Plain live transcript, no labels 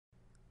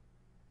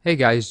Hey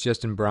guys,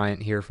 Justin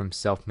Bryant here from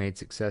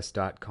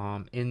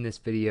selfmadesuccess.com. In this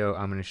video,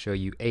 I'm going to show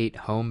you 8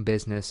 home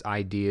business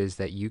ideas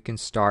that you can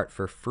start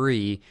for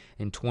free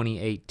in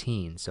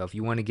 2018. So if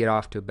you want to get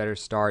off to a better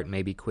start,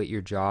 maybe quit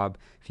your job,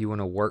 if you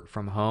want to work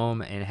from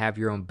home and have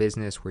your own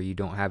business where you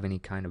don't have any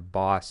kind of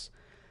boss,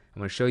 I'm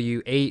going to show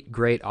you 8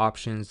 great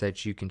options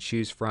that you can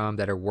choose from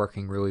that are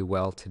working really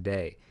well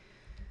today.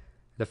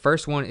 The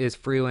first one is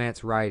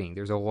freelance writing.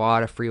 There's a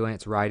lot of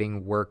freelance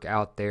writing work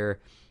out there.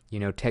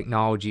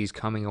 Technology is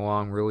coming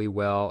along really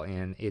well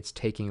and it's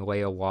taking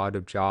away a lot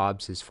of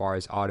jobs as far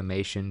as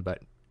automation, but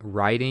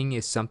writing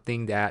is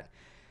something that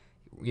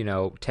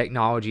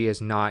technology has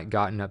not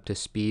gotten up to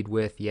speed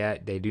with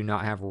yet. They do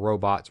not have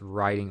robots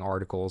writing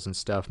articles and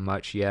stuff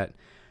much yet.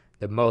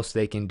 The most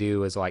they can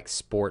do is like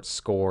sports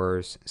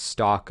scores,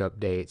 stock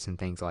updates, and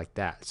things like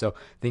that. So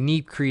they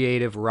need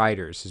creative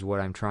writers, is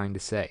what I'm trying to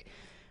say.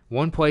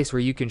 One place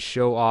where you can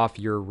show off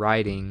your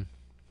writing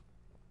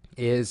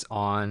is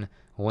on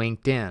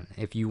LinkedIn.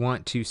 If you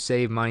want to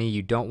save money,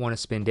 you don't want to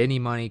spend any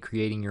money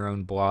creating your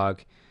own blog,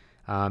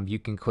 you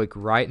can click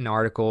write an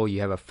article. You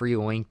have a free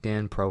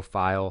LinkedIn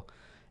profile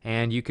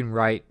and you can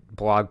write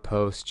blog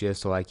posts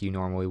just like you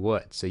normally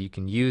would. So you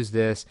can use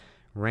this,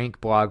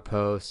 rank blog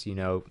posts,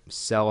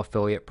 sell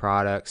affiliate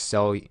products,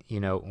 sell,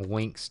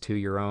 links to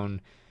your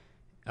own,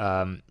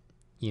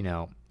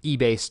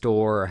 eBay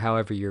store or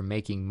however you're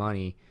making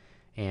money,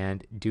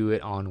 and do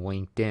it on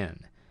LinkedIn.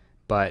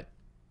 But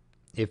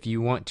if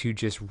you want to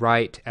just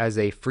write as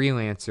a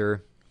freelancer,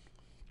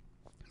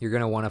 you're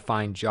going to want to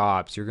find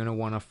jobs. You're going to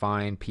want to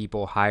find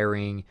people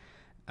hiring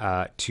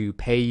to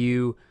pay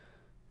you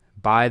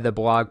by the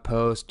blog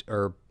post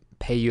or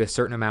pay you a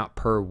certain amount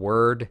per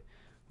word,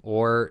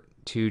 or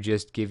to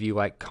just give you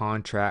like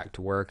contract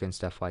work and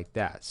stuff like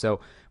that. So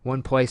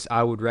one place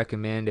I would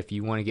recommend if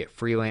you want to get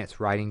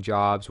freelance writing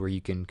jobs where you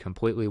can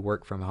completely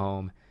work from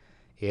home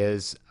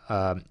is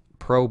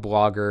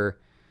ProBlogger.com/jobs.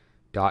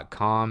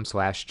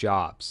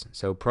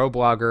 So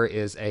ProBlogger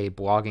is a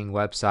blogging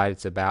website.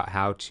 It's about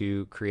how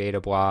to create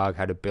a blog,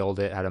 how to build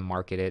it, how to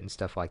market it, and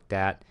stuff like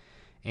that.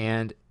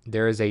 And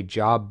there is a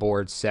job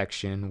board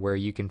section where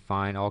you can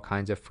find all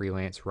kinds of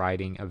freelance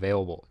writing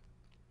available.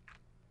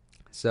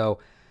 So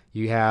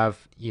you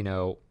have,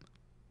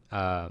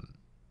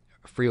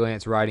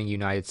 freelance writing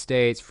United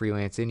States,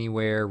 freelance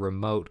anywhere,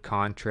 remote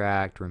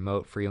contract,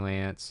 remote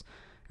freelance.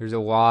 There's a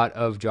lot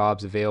of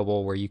jobs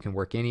available where you can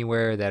work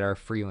anywhere that are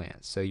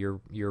freelance. So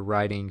you're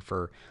writing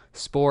for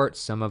sports.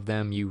 Some of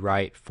them you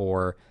write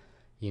for,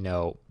 you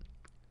know,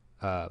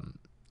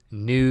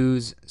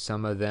 news.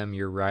 Some of them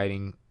you're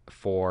writing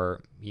for,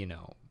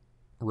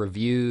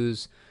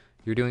 reviews.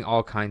 You're doing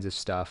all kinds of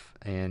stuff,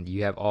 and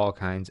you have all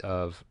kinds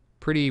of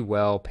pretty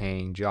well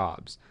paying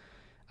jobs.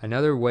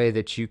 Another way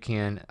that you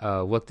can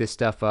look this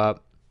stuff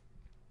up,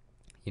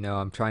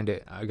 I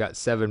got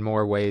 7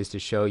 more ways to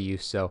show you.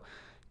 So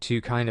to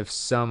kind of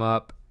sum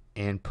up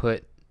and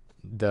put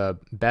the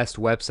best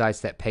websites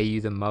that pay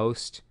you the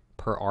most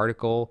per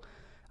article,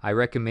 I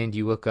recommend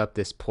you look up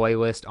this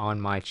playlist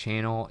on my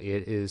channel.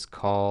 It is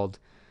called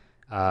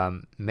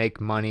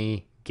Make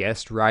Money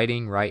Guest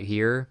Writing right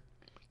here.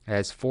 It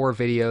has 4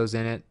 videos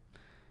in it.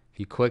 If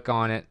you click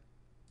on it,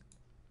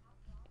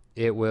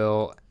 it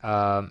will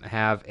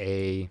have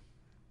a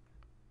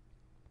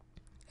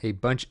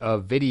bunch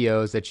of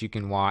videos that you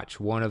can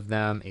watch. One of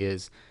them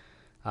is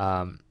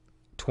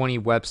 20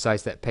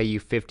 websites that pay you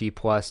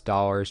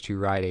 $50+ to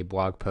write a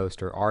blog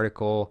post or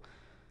article.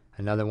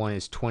 Another one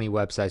is 15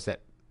 websites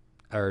that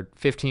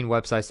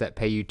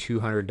pay you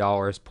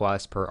 $200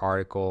 plus per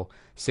article,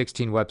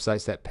 16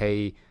 websites that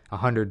pay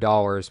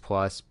 $100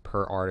 plus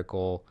per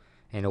article,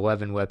 and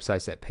 11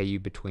 websites that pay you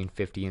between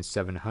 $50 and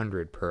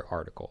 $700 per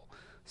article.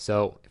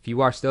 So if you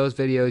watch those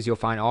videos, you'll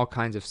find all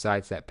kinds of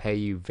sites that pay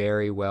you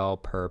very well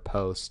per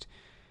post,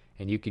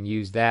 and you can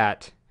use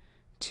that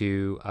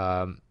to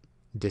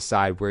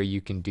decide where you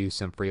can do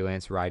some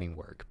freelance writing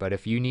work. But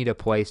if you need a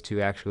place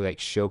to actually like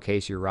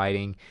showcase your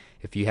writing,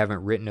 if you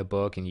haven't written a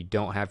book and you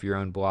don't have your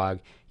own blog,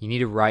 you need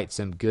to write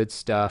some good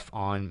stuff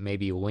on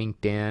maybe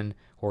LinkedIn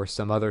or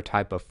some other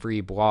type of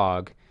free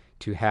blog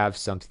to have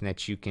something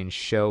that you can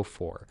show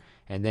for.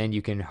 And then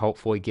you can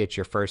hopefully get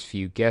your first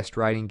few guest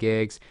writing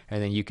gigs,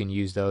 and then you can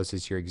use those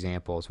as your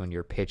examples when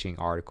you're pitching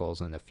articles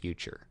in the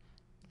future.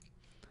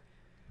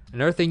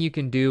 Another thing you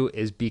can do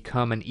is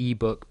become an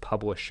ebook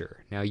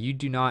publisher. Now, you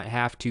do not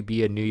have to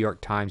be a New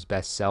York Times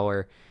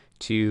bestseller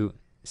to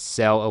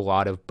sell a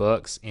lot of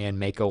books and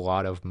make a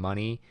lot of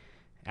money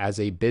as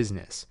a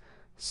business.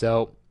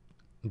 So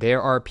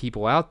there are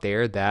people out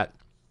there that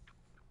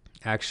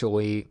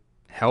actually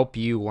help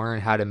you learn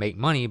how to make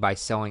money by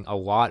selling a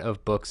lot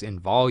of books in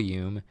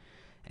volume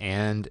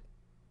and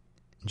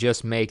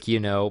just make,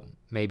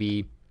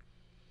 maybe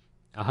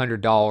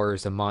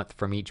 $100 a month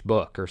from each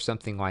book or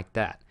something like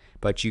that.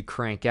 But you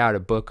crank out a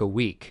book a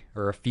week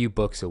or a few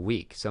books a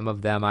week. Some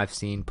of them I've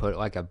seen put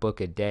like a book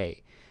a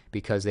day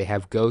because they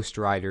have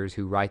ghostwriters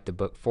who write the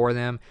book for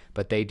them,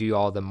 but they do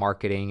all the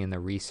marketing and the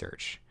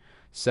research.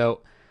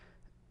 So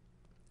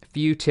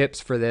few tips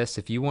for this.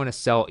 If you want to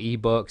sell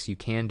ebooks, you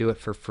can do it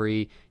for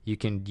free. You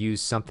can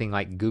use something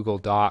like Google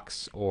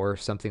Docs or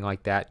something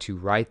like that to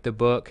write the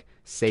book,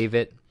 save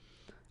it.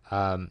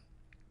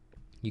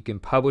 You can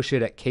publish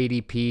it at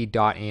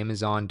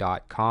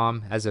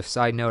kdp.amazon.com. As a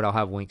side note, I'll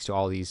have links to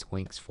all these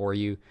links for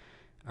you,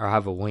 or I'll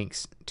have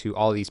links to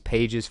all these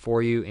pages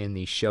for you in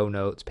the show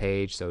notes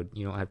page, so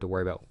you don't have to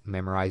worry about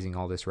memorizing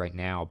all this right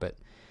now. But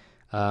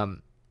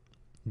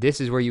this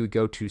is where you would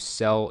go to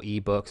sell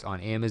ebooks on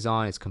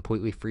Amazon. It's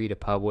completely free to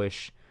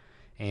publish,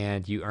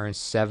 and you earn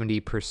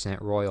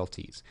 70%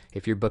 royalties.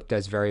 If your book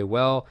does very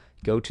well,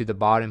 go to the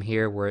bottom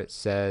here where it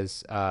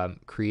says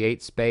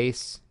create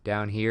space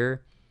down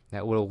here,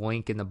 that little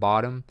link in the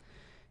bottom,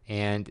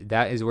 and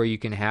that is where you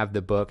can have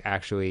the book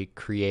actually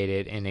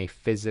created in a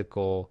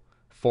physical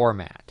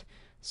format.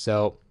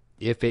 So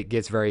if it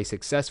gets very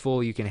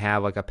successful, you can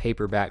have like a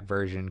paperback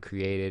version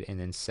created and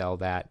then sell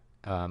that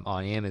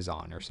on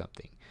Amazon or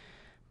something.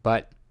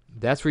 But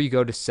that's where you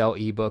go to sell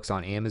ebooks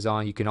on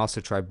Amazon. You can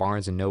also try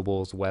Barnes &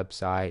 Noble's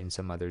website and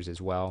some others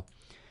as well.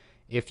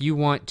 If you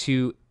want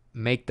to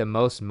make the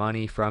most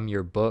money from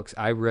your books,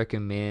 I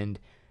recommend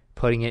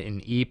putting it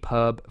in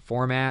EPUB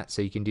format.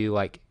 So you can do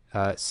like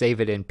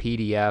save it in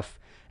PDF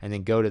and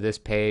then go to this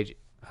page,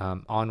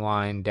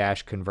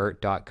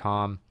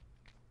 online-convert.com.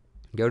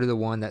 Go to the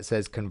one that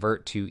says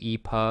convert to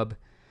EPUB,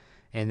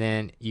 and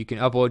then you can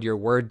upload your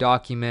Word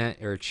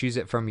document or choose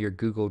it from your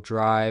Google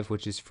Drive,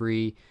 which is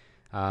free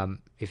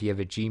if you have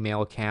a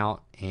Gmail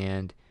account,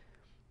 and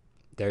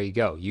there you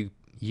go. You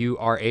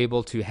are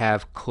able to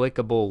have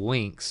clickable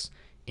links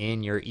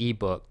in your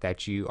ebook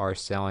that you are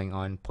selling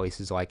on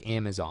places like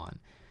Amazon.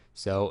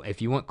 So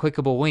if you want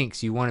clickable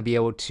links, you want to be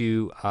able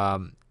to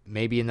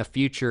maybe in the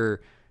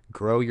future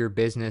grow your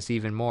business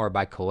even more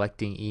by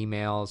collecting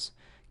emails,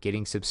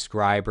 getting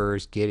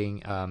subscribers,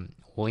 getting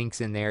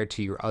links in there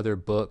to your other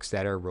books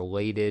that are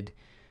related,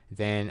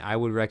 then I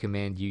would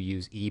recommend you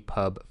use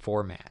EPUB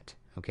format.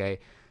 Okay,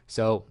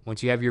 so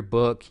once you have your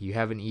book, you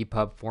have an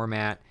EPUB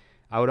format.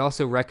 I would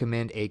also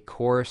recommend a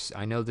course.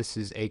 I know this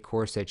is a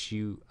course that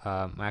you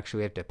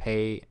actually have to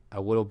pay a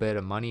little bit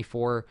of money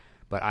for,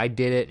 but I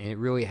did it, and it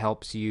really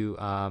helps you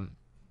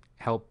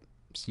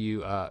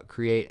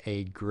create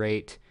a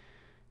great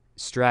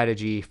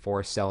strategy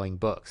for selling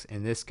books.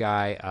 And this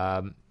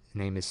guy,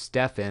 name is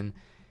Stefan.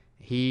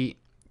 He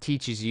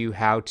teaches you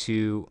how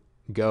to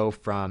go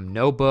from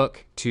no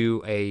book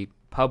to a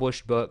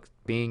published book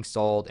being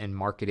sold and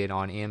marketed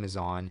on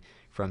Amazon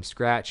from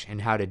scratch,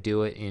 and how to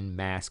do it in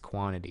mass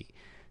quantity.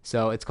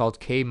 So it's called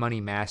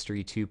K-Money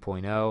Mastery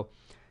 2.0.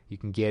 You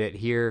can get it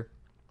here.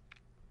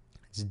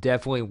 It's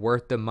definitely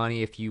worth the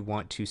money if you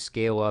want to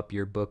scale up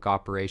your book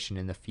operation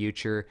in the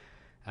future.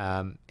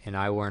 And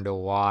I learned a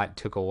lot,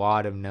 took a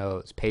lot of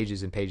notes,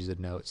 pages and pages of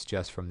notes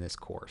just from this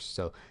course.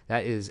 So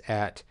that is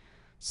at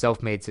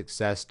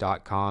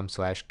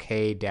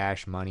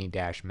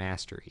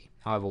selfmadesuccess.com/k-money-mastery.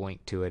 I'll have a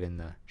link to it in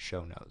the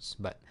show notes.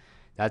 But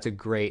that's a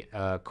great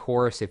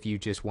course if you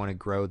just want to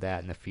grow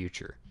that in the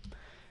future.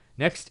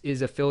 Next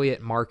is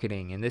affiliate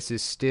marketing, and this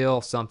is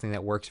still something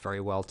that works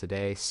very well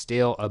today.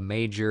 Still a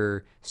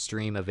major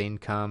stream of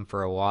income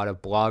for a lot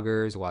of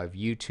bloggers, a lot of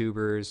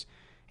YouTubers,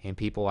 and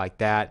people like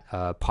that,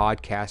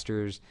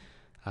 podcasters.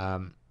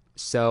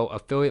 So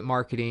affiliate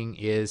marketing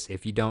is,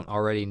 if you don't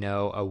already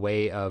know, a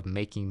way of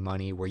making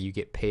money where you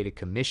get paid a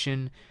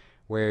commission,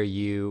 where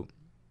you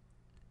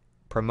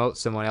promote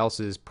someone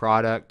else's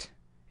product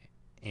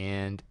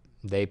and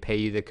they pay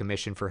you the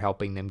commission for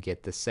helping them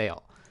get the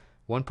sale.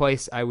 One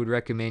place I would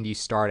recommend you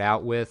start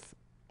out with,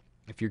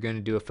 if you're going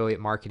to do affiliate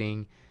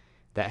marketing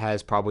that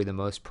has probably the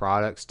most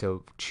products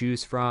to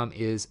choose from,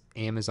 is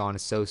Amazon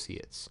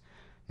Associates.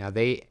 Now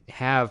they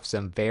have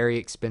some very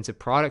expensive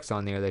products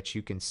on there that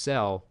you can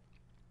sell.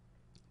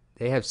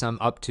 They have some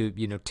up to,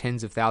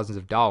 tens of thousands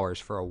of dollars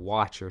for a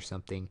watch or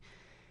something,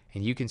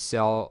 and you can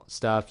sell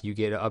stuff. You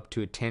get up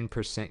to a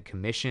 10%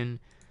 commission,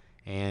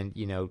 and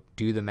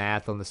do the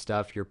math on the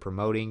stuff you're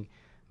promoting.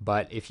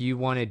 But if you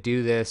want to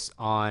do this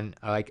on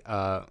like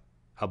a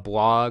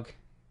blog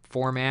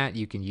format,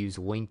 you can use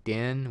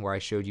LinkedIn, where I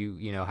showed you,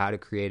 how to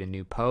create a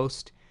new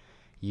post.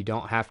 You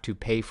don't have to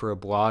pay for a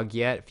blog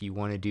yet. If you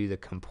want to do the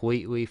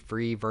completely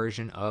free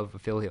version of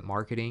affiliate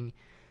marketing,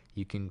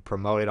 you can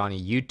promote it on a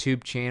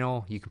YouTube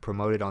channel. You can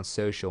promote it on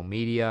social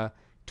media,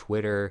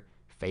 Twitter,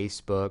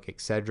 Facebook,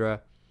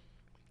 etc.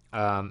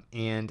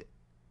 And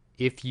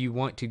if you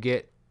want to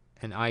get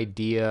an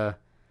idea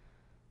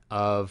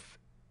of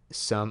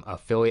some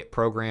affiliate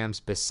programs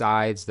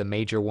besides the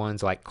major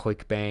ones like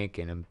ClickBank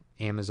and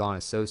Amazon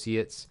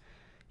Associates,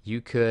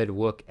 you could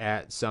look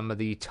at some of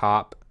the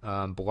top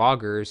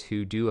bloggers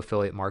who do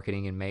affiliate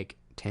marketing and make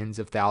tens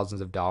of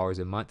thousands of dollars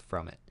a month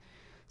from it.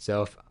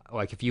 So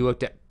if you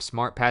looked at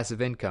Smart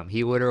Passive Income,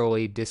 he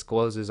literally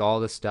discloses all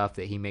the stuff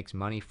that he makes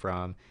money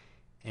from,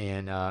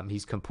 and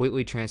he's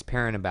completely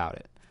transparent about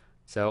it.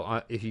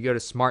 So if you go to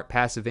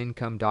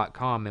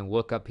smartpassiveincome.com and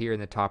look up here in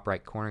the top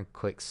right corner and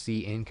click See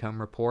Income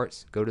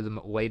Reports, go to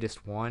the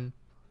latest one.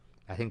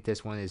 I think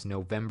this one is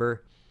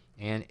November,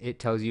 and it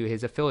tells you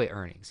his affiliate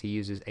earnings. He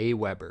uses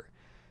Aweber.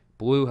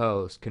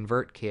 Bluehost,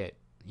 ConvertKit.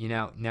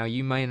 Now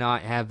you may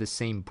not have the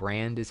same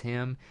brand as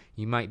him.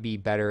 You might be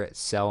better at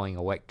selling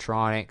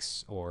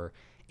electronics or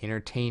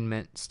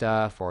entertainment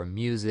stuff or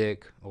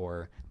music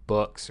or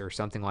books or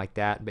something like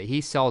that, but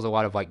he sells a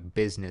lot of like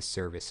business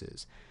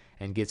services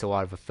and gets a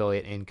lot of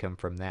affiliate income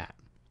from that.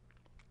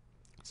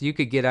 So you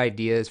could get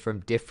ideas from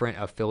different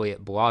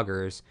affiliate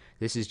bloggers.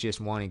 This is just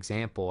one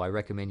example. I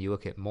recommend you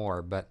look at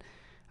more, but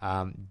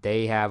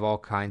they have all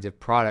kinds of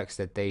products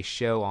that they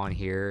show on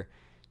here,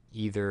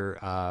 either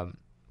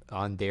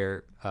on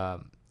their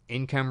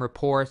income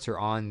reports or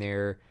on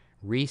their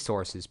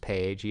resources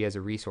page. He has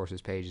a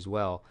resources page as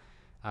well,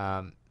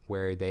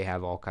 where they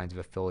have all kinds of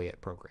affiliate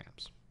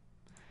programs.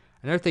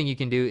 Another thing you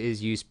can do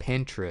is use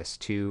Pinterest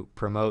to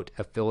promote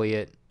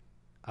affiliate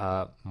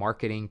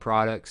marketing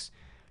products.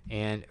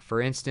 And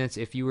for instance,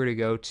 if you were to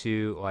go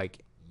to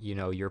like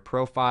your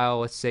profile,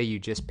 let's say you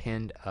just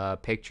pinned a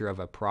picture of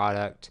a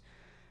product,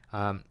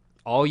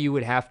 all you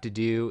would have to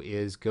do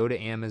is go to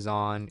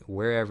Amazon,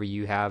 wherever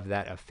you have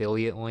that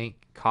affiliate link,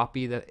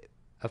 copy the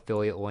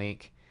affiliate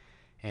link,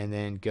 and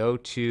then go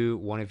to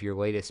one of your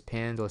latest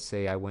pins. Let's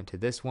say I went to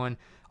this one.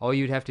 All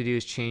you'd have to do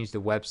is change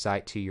the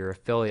website to your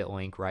affiliate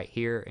link right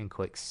here and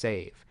click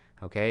save.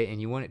 Okay,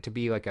 and you want it to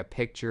be like a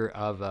picture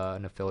of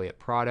an affiliate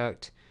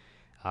product.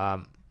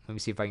 Let me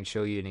see if I can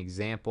show you an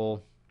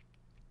example.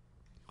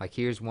 Like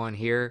here's one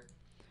here.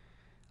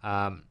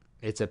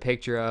 It's a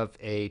picture of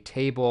a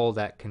table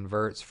that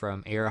converts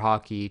from air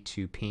hockey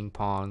to ping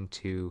pong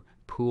to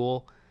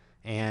pool,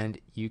 and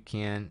you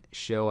can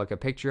show like a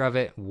picture of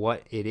it,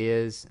 what it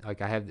is.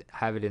 Like I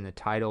have it in the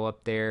title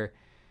up there,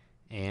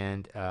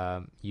 and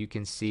you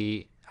can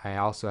see I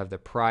also have the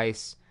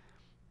price,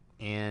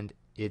 and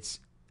it's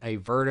a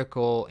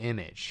vertical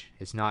image.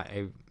 It's not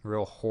a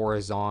real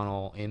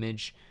horizontal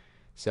image,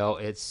 so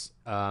it's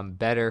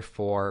better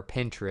for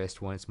Pinterest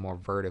when it's more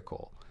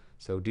vertical.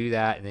 So do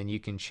that, and then you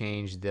can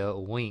change the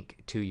link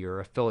to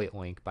your affiliate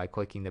link by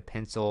clicking the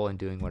pencil and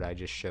doing what I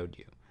just showed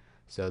you.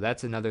 So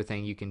that's another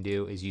thing you can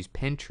do, is use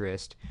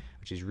Pinterest,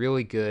 which is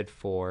really good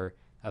for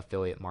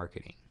affiliate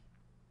marketing.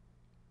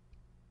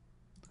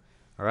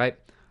 All right.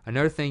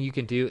 Another thing you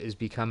can do is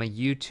become a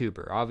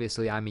YouTuber.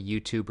 Obviously, I'm a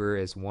YouTuber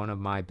as one of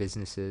my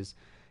businesses,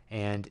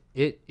 and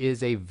it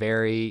is a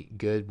very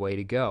good way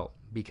to go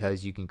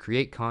because you can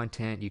create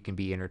content, you can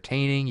be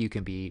entertaining, you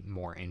can be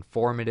more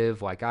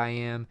informative like I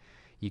am.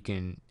 You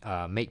can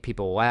make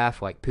people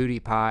laugh like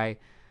PewDiePie.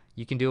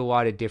 You can do a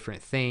lot of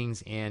different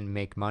things and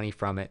make money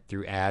from it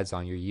through ads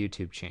on your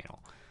YouTube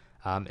channel.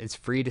 It's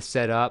free to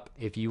set up.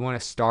 If you want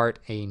to start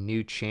a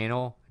new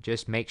channel,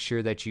 just make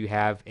sure that you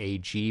have a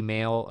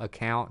Gmail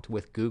account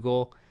with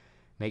Google.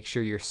 Make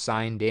sure you're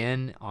signed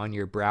in on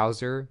your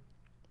browser,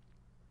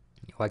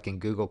 like in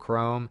Google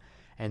Chrome,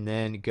 and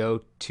then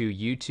go to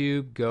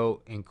YouTube.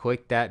 Go and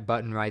click that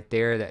button right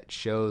there that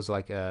shows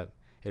like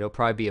it'll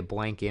probably be a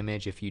blank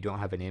image if you don't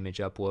have an image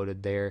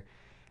uploaded there.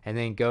 And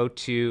then go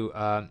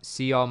to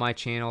see all my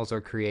channels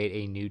or create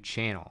a new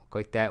channel.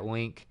 Click that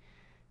link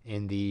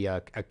in the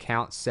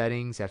account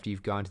settings after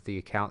you've gone to the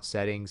account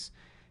settings,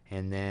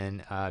 and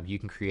then you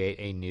can create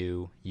a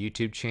new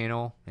YouTube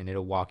channel, and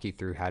it'll walk you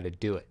through how to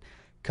do it.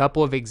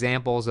 Couple of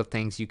examples of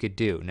things you could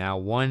do. Now,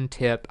 one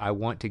tip I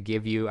want to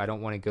give you, I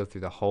don't want to go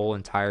through the whole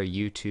entire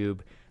YouTube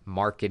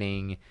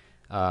marketing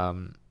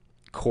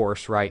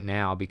course right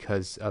now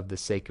because of the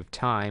sake of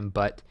time,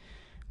 but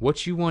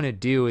what you want to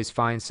do is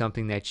find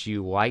something that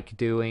you like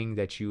doing,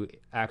 that you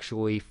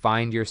actually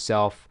find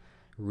yourself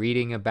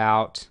reading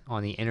about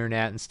on the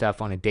internet and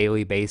stuff on a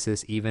daily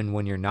basis, even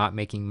when you're not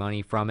making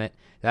money from it.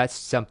 That's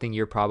something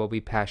you're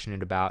probably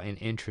passionate about and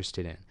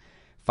interested in.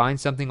 Find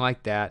something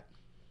like that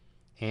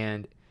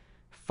and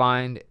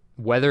find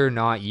whether or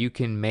not you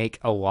can make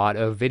a lot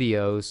of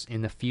videos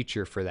in the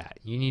future for that.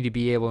 You need to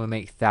be able to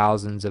make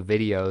thousands of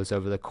videos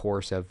over the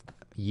course of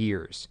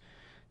years.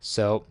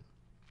 So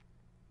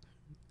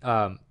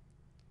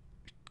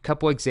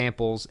couple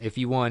examples. If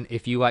you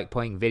like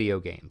playing video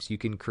games, you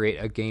can create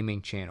a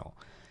gaming channel.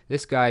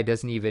 This guy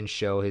doesn't even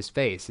show his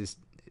face.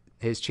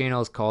 His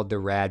channel is called The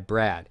Rad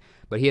Brad,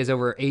 but he has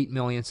over 8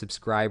 million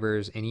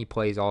subscribers, and he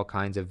plays all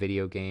kinds of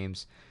video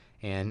games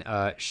and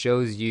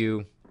shows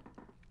you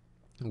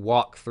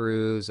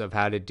walkthroughs of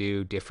how to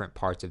do different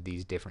parts of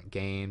these different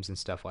games and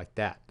stuff like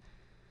that.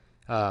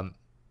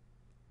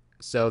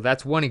 So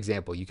that's one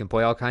example. You can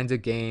play all kinds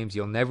of games.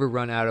 You'll never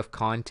run out of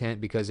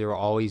content because there will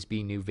always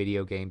be new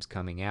video games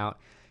coming out.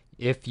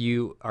 If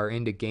you are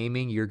into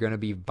gaming, you're going to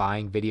be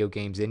buying video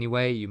games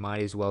anyway. You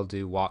might as well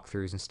do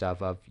walkthroughs and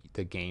stuff of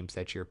the games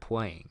that you're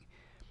playing.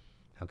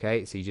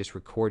 Okay, so you just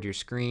record your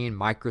screen.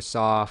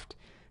 Microsoft,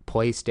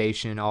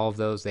 PlayStation, all of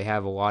those, they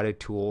have a lot of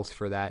tools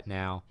for that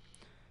now.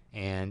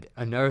 And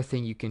another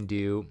thing you can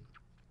do,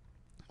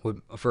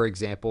 for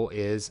example,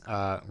 is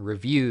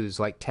reviews,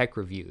 like tech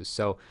reviews.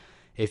 So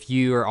if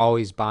you are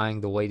always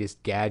buying the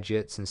latest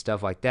gadgets and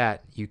stuff like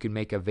that, you can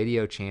make a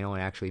video channel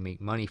and actually make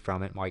money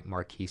from it, like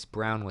Marquise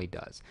Brownlee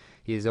does.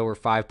 He has over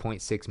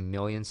 5.6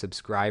 million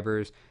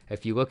subscribers.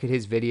 If you look at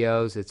his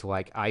videos, it's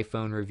like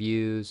iPhone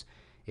reviews,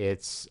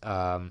 it's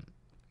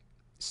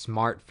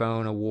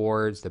smartphone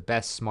awards, the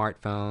best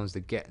smartphones,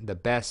 the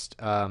best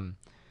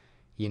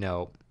you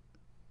know,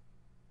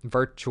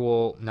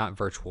 not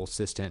virtual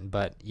assistant,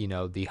 but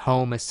the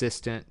home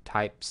assistant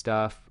type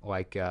stuff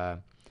like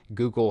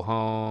Google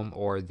Home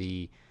or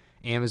the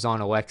Amazon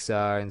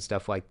Alexa and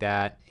stuff like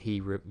that.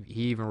 He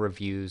even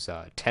reviews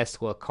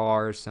Tesla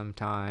cars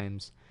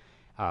sometimes,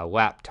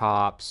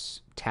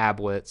 laptops,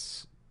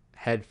 tablets,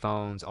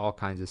 headphones, all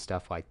kinds of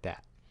stuff like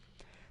that.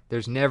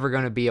 There's never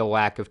going to be a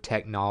lack of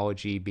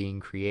technology being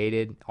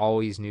created,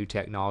 always new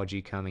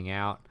technology coming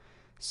out.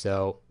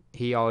 So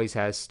he always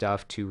has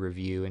stuff to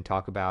review and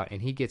talk about,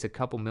 and he gets a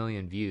couple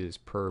million views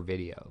per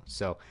video.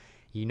 So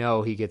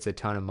he gets a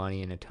ton of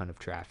money and a ton of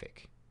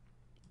traffic.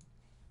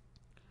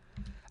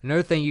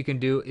 Another thing you can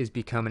do is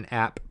become an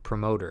app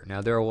promoter.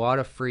 Now, there are a lot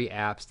of free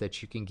apps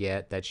that you can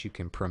get that you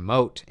can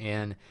promote,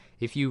 and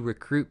if you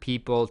recruit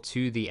people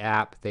to the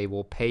app, they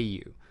will pay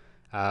you.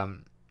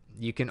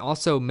 You can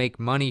also make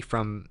money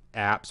from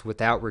apps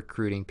without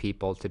recruiting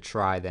people to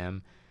try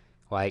them.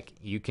 Like,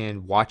 you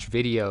can watch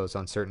videos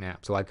on certain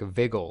apps, like a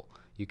Viggle.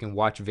 You can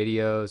watch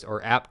videos,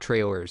 or App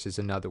Trailers is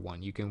another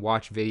one. You can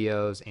watch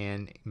videos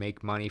and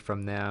make money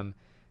from them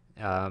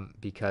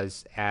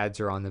because ads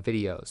are on the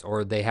videos.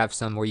 Or they have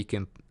some where you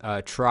can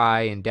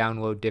try and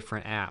download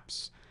different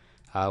apps,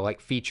 like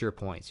Feature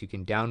Points. You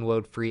can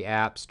download free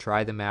apps,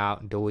 try them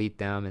out, and delete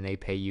them, and they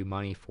pay you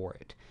money for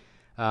it.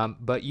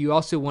 But you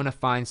also want to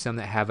find some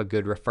that have a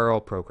good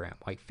referral program.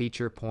 Like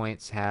Feature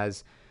Points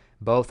has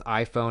both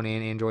iPhone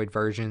and Android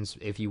versions.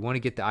 If you want to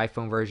get the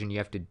iPhone version, you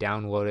have to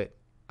download it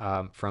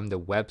from the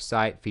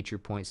website,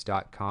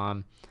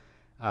 featurepoints.com.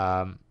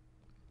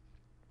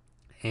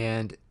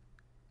 And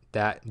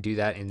do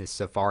that in the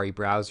Safari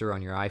browser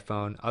on your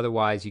iPhone.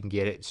 Otherwise, you can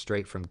get it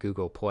straight from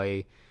Google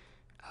Play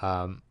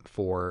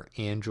for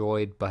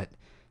Android. But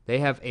they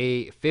have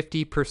a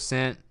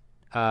 50%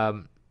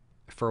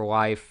 for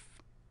life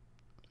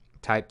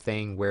type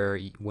thing where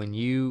when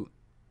you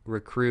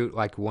recruit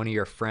like one of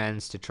your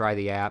friends to try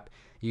the app,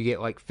 you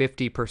get like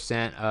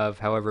 50% of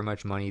however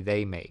much money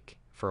they make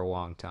for a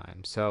long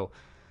time. So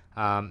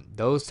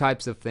those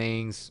types of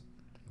things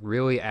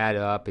really add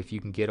up if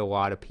you can get a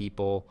lot of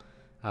people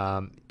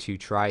to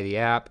try the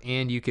app,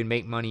 and you can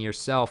make money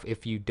yourself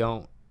if you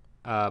don't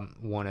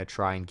want to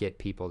try and get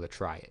people to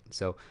try it.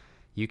 So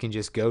you can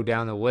just go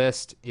down the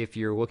list. If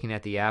you're looking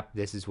at the app,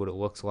 this is what it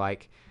looks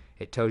like.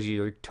 It tells you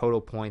your total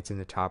points in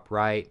the top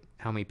right,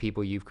 how many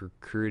people you've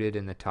recruited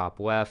in the top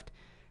left,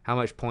 how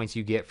much points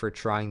you get for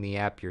trying the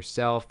app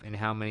yourself, and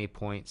how many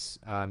points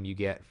you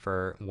get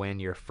for when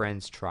your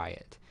friends try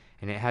it.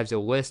 And it has a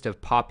list of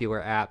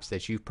popular apps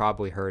that you've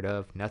probably heard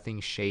of, nothing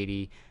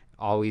shady,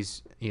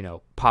 always,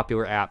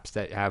 popular apps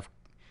that have,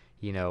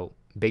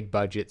 big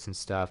budgets and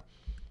stuff,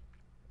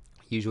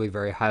 usually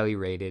very highly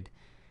rated.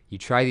 You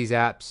try these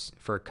apps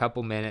for a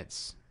couple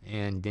minutes,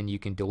 and then you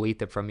can delete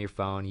them from your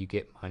phone. You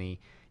get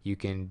money. You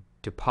can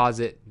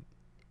deposit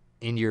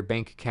in your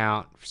bank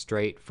account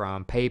straight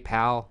from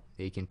PayPal.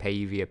 They can pay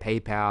you via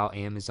PayPal,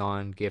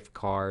 Amazon, gift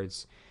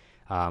cards,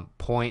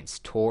 points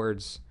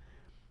towards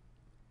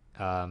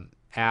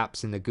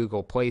apps in the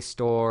Google Play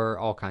Store,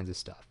 all kinds of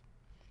stuff.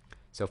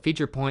 So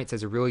Feature Points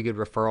has a really good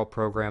referral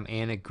program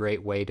and a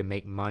great way to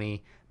make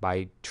money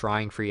by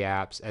trying free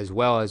apps as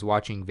well as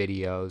watching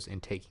videos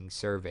and taking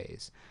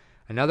surveys.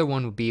 Another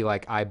one would be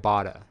like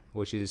Ibotta,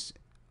 which is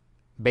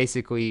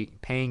basically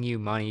paying you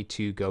money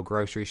to go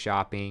grocery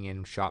shopping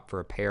and shop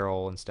for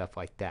apparel and stuff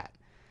like that.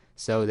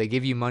 So they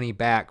give you money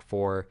back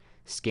for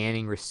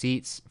scanning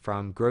receipts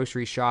from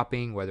grocery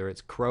shopping, whether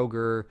it's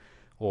Kroger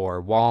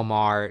or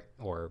Walmart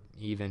or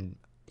even,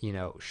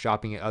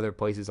 shopping at other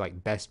places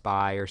like Best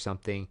Buy or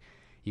something.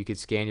 You could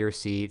scan your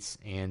receipts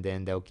and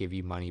then they'll give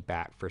you money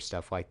back for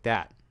stuff like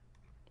that.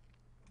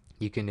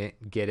 You can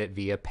get it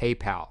via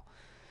PayPal,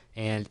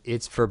 and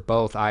it's for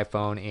both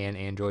iPhone and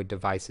Android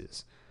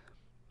devices.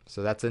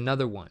 So that's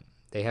another one.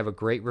 They have a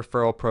great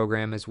referral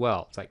program as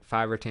well. It's like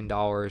 $5 or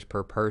 $10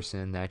 per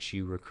person that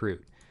you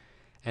recruit.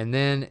 And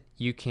then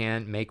you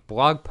can make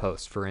blog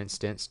posts, for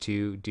instance,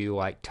 to do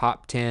like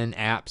top 10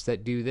 apps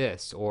that do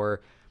this,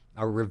 or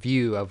a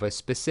review of a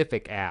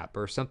specific app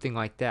or something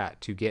like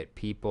that, to get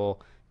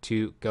people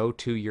to go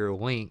to your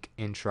link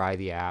and try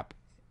the app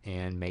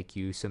and make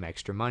you some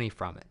extra money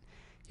from it.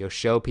 You'll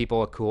show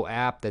people a cool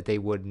app that they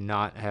would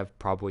not have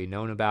probably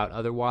known about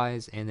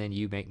otherwise, and then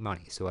you make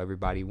money. So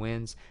everybody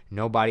wins.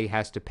 Nobody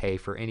has to pay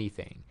for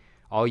anything.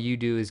 All you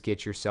do is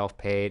get yourself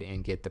paid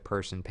and get the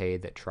person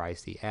paid that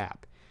tries the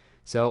app.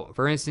 So,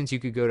 for instance, you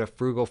could go to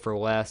Frugal for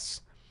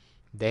Less.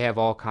 They have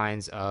all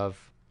kinds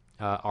of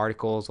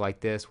articles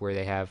like this where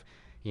they have,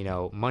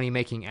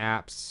 money-making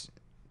apps,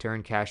 to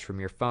earn cash from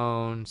your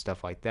phone,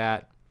 stuff like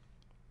that.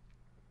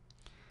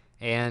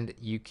 And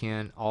you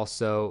can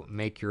also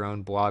make your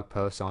own blog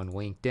posts on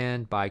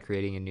LinkedIn by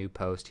creating a new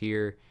post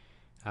here,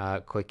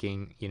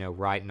 clicking,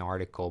 write an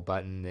article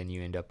button, then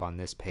you end up on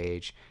this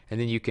page. And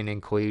then you can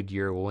include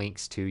your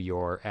links to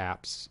your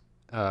apps,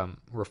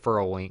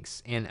 referral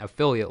links and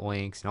affiliate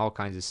links and all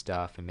kinds of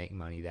stuff, and make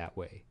money that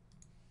way.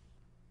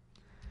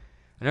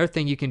 Another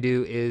thing you can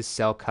do is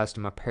sell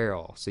custom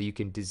apparel. So you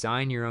can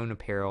design your own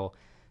apparel,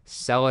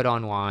 sell it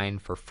online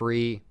for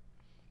free,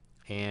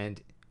 and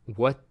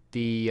what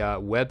the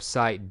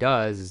website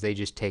does is they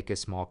just take a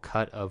small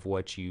cut of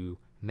what you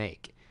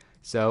make.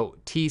 So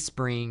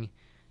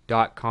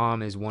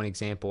teespring.com is one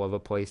example of a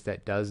place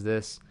that does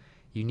this.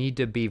 You need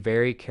to be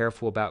very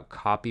careful about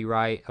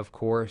copyright, of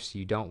course.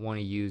 You don't want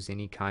to use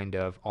any kind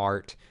of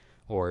art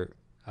or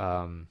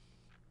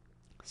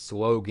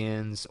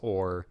slogans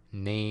or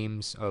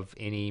names of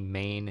any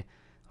main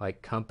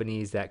like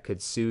companies that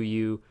could sue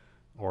you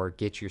or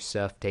get your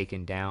stuff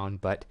taken down.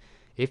 But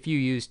if you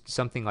use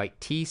something like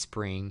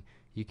Teespring,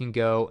 you can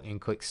go and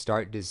click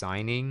start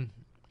designing,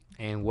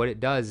 and what it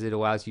does, it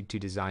allows you to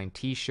design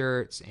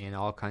t-shirts and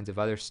all kinds of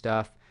other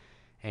stuff.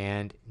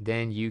 And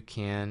then you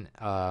can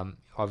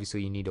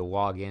obviously you need to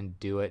log in to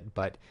do it,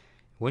 but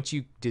once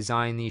you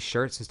design these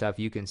shirts and stuff,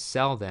 you can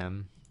sell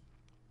them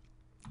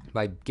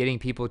by getting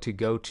people to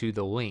go to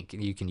the link.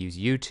 You can use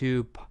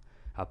YouTube,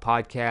 a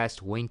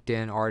podcast,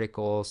 LinkedIn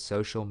articles,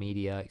 social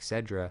media,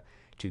 etc.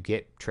 to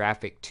get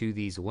traffic to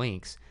these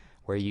links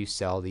where you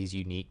sell these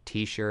unique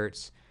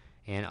t-shirts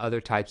and other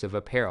types of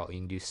apparel. You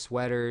can do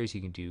sweaters, you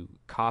can do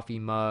coffee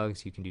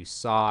mugs, you can do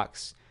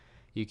socks,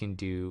 you can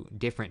do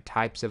different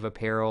types of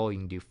apparel, you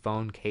can do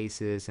phone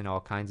cases and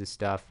all kinds of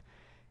stuff,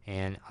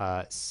 and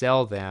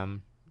sell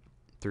them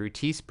through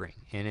Teespring.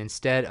 And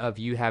instead of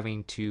you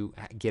having to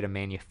get a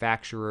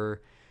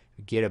manufacturer,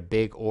 get a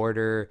big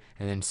order,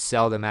 and then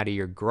sell them out of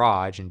your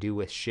garage and do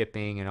with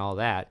shipping and all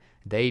that,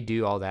 they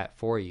do all that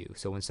for you.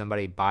 So when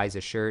somebody buys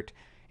a shirt,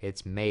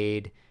 it's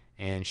made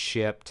and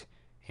shipped,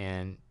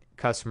 and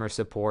customer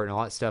support and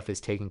all that stuff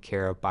is taken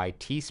care of by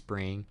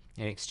Teespring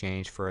in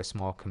exchange for a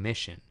small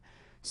commission.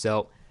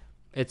 So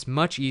it's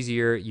much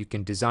easier. You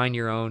can design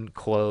your own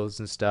clothes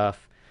and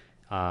stuff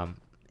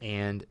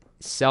and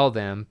sell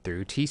them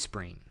through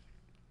Teespring.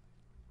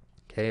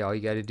 Okay, all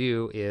you got to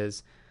do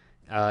is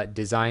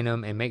design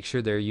them and make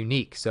sure they're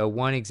unique. So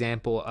one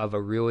example of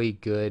a really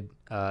good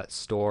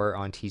store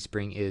on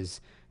Teespring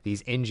is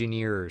these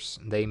engineers.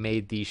 They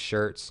made these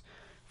shirts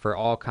for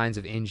all kinds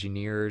of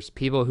engineers,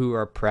 people who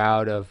are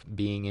proud of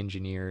being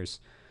engineers.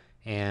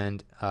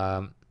 And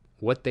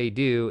what they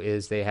do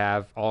is they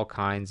have all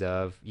kinds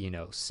of,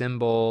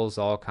 symbols,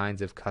 all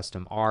kinds of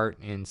custom art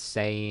and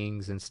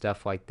sayings and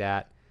stuff like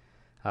that.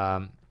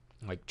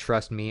 Like,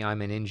 trust me,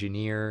 I'm an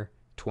engineer,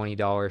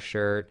 $20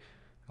 shirt,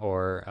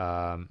 or,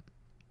 I'm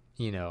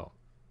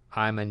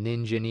an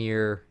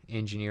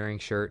engineering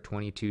shirt,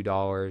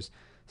 $22,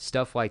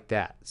 stuff like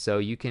that. So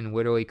you can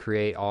literally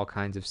create all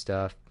kinds of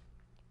stuff,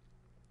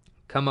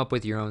 come up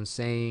with your own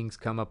sayings,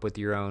 come up with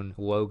your own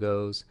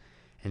logos,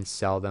 and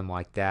sell them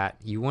like that.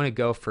 You want to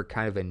go for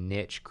kind of a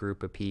niche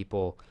group of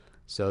people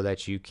so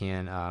that you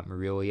can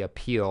really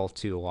appeal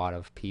to a lot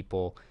of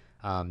people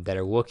that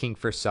are looking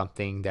for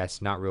something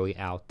that's not really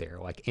out there,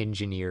 like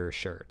engineer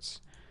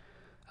shirts.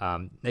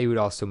 They would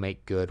also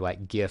make good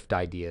like gift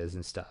ideas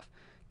and stuff.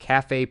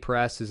 Cafe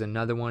Press is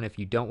another one. If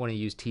you don't want to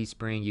use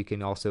Teespring, you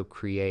can also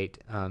create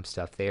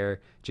stuff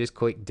there. Just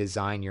click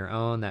design your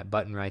own, that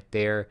button right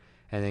there,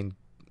 and then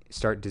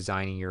start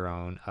designing your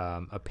own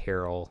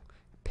apparel,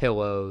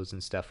 pillows,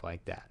 and stuff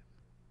like that.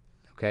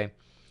 Okay.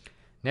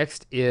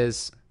 Next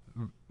is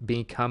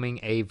becoming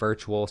a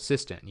virtual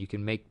assistant. You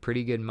can make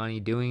pretty good money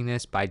doing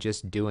this by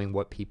just doing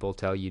what people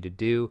tell you to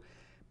do,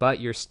 but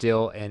you're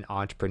still an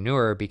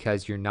entrepreneur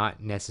because you're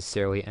not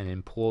necessarily an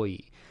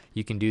employee.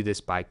 You can do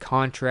this by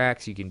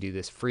contracts, you can do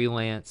this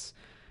freelance,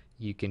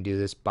 you can do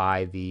this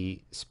by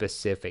the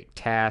specific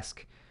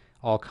task,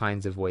 all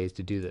kinds of ways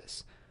to do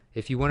this.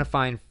 If you want to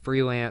find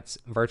freelance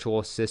virtual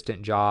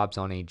assistant jobs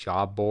on a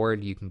job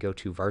board, you can go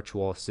to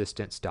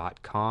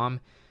virtualassistants.com.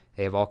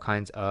 They have all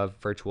kinds of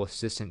virtual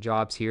assistant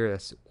jobs here.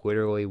 That's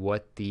literally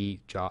what the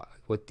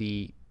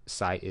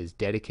site is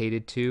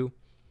dedicated to.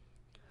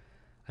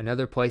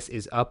 Another place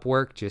is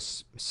Upwork.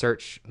 Just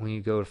search, when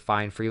you go to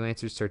find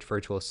freelancers, search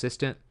virtual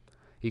assistant.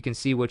 You can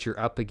see what you're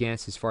up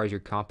against as far as your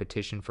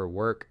competition for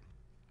work.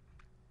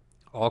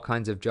 All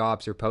kinds of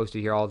jobs are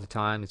posted here all the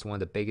time. It's one of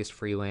the biggest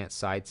freelance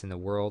sites in the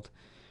world.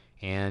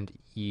 And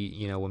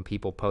when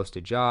people post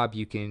a job,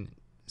 you can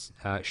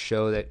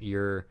show that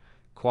you're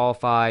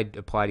qualified,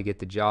 apply to get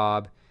the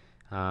job,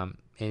 and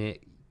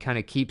it kind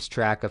of keeps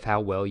track of how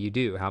well you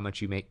do, how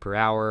much you make per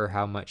hour,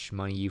 how much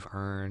money you've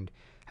earned,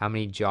 how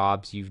many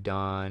jobs you've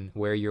done,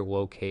 where you're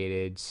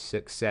located,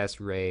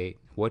 success rate,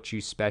 what you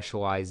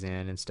specialize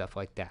in, and stuff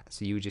like that.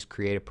 So you would just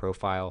create a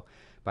profile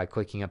by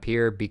clicking up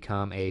here,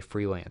 become a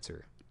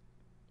freelancer.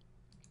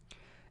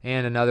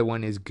 And another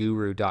one is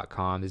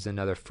guru.com. This is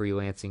another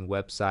freelancing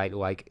website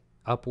like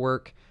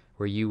Upwork,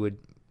 where you would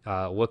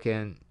look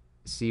and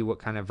see what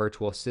kind of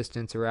virtual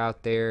assistants are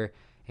out there.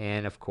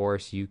 And of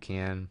course, you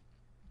can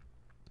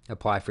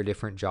apply for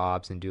different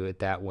jobs and do it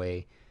that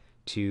way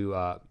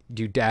to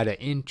do data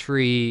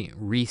entry,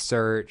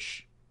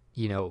 research,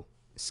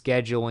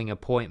 scheduling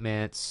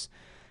appointments,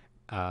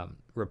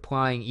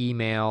 replying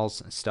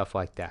emails, stuff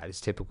like that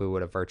is typically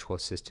what a virtual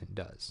assistant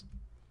does.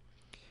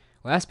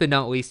 Last but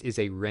not least is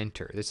a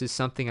renter. This is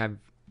something I've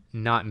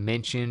not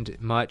mentioned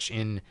much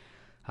in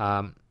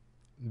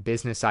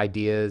business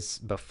ideas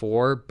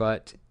before,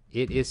 but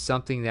it is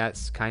something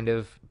that's kind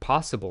of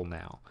possible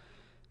now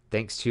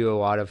thanks to a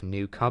lot of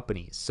new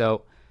companies.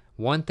 So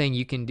one thing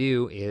you can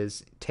do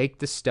is take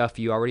the stuff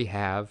you already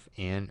have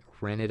and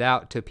rent it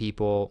out to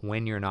people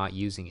when you're not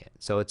using it.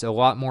 So it's a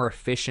lot more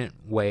efficient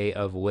way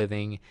of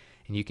living,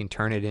 and you can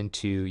turn it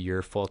into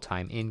your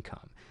full-time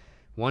income.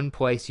 One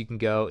place you can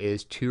go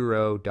is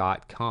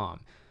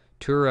Turo.com.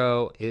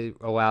 Turo, it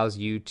allows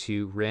you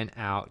to rent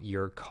out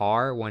your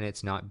car when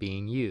it's not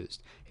being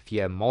used. If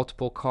you have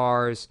multiple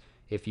cars,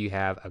 if you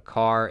have a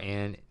car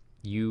and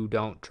you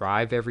don't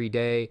drive every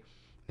day,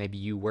 maybe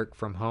you work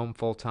from home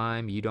full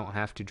time, you don't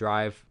have to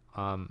drive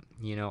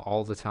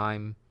all the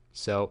time,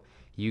 so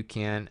you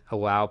can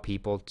allow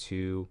people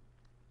to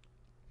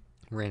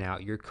rent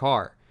out your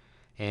car.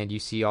 And you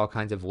see all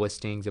kinds of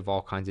listings of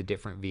all kinds of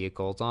different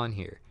vehicles on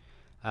here.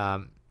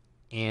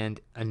 And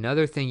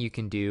another thing you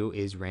can do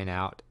is rent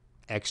out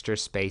extra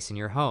space in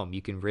your home.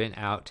 You can rent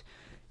out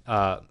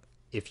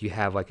if you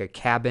have like a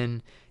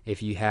cabin,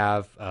 if you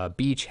have a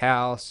beach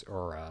house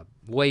or a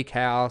lake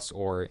house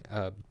or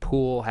a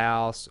pool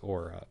house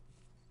or a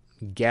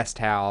guest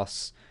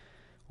house,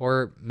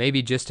 or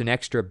maybe just an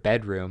extra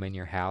bedroom in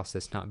your house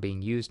that's not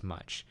being used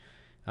much.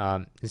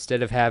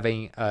 Instead of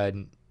having a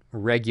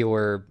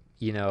regular,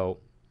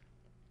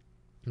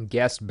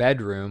 guest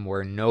bedroom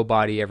where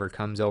nobody ever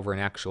comes over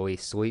and actually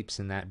sleeps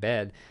in that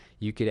bed,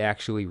 you could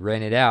actually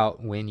rent it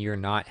out when you're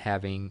not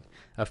having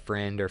a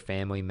friend or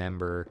family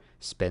member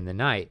spend the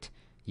night.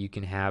 You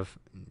can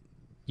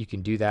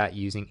do that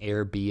using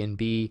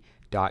Airbnb.com,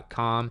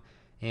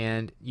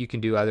 and you can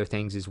do other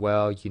things as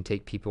well. You can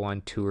take people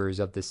on tours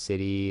of the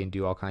city and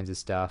do all kinds of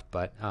stuff.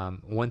 But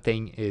one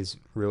thing is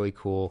really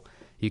cool.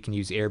 You can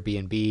use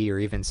Airbnb or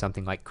even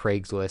something like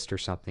Craigslist or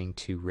something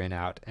to rent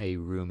out a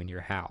room in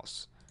your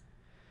house.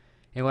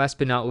 And last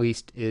but not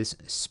least is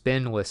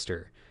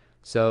SpinLister.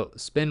 So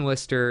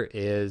SpinLister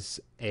is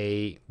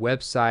a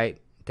website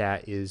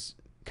that is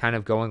kind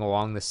of going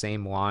along the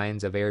same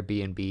lines of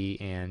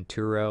Airbnb and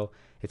Turo.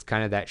 It's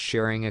kind of that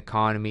sharing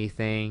economy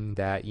thing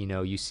that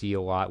you see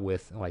a lot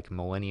with like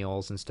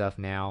millennials and stuff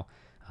now.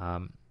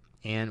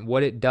 And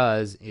what it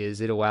does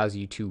is it allows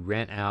you to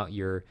rent out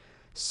your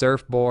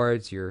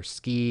surfboards, your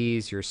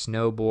skis, your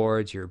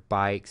snowboards, your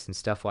bikes, and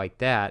stuff like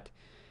that.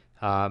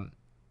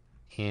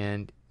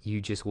 And you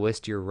just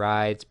list your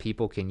rides.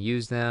 People can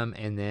use them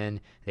and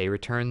then they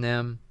return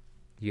them.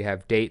 You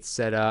have dates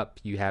set up.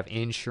 You have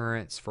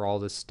insurance for all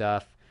this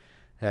stuff.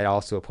 That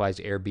also applies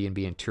to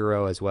Airbnb and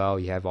Turo as well.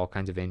 You have all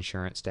kinds of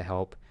insurance to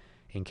help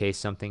in case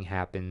something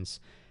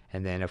happens.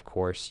 And then, of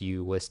course,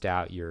 you list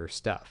out your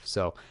stuff.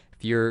 So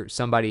if you're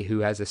somebody who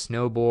has a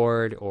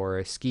snowboard or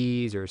a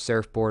skis or a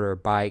surfboard or a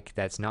bike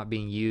that's not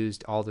being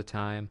used all the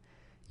time,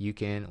 you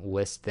can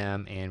list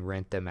them and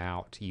rent them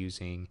out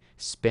using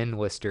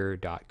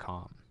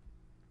spinlister.com.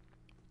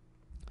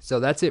 So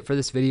that's it for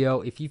this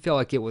video. If you feel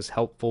like it was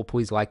helpful,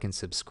 please like and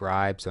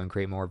subscribe so I can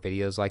create more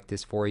videos like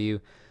this for you.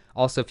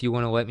 Also, if you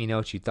want to let me know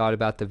what you thought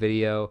about the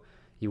video,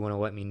 you want to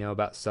let me know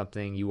about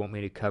something you want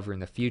me to cover in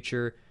the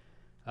future,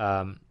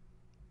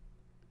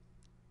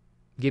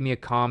 give me a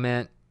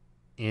comment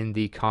in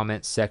the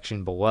comments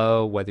section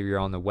below, whether you're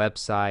on the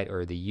website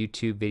or the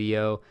YouTube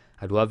video.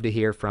 I'd love to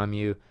hear from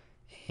you.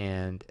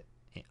 And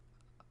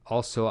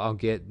also, I'll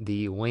get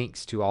the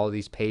links to all of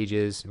these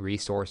pages,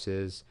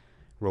 resources,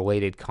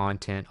 related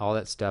content, all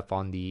that stuff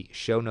on the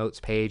show notes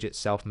page at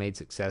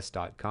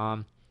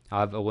selfmadesuccess.com. I'll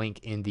have a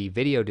link in the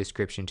video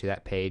description to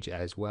that page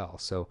as well.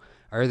 So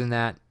other than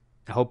that,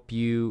 I hope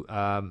you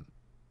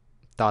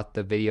thought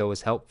the video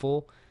was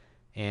helpful,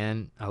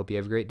 and I hope you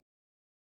have a great day.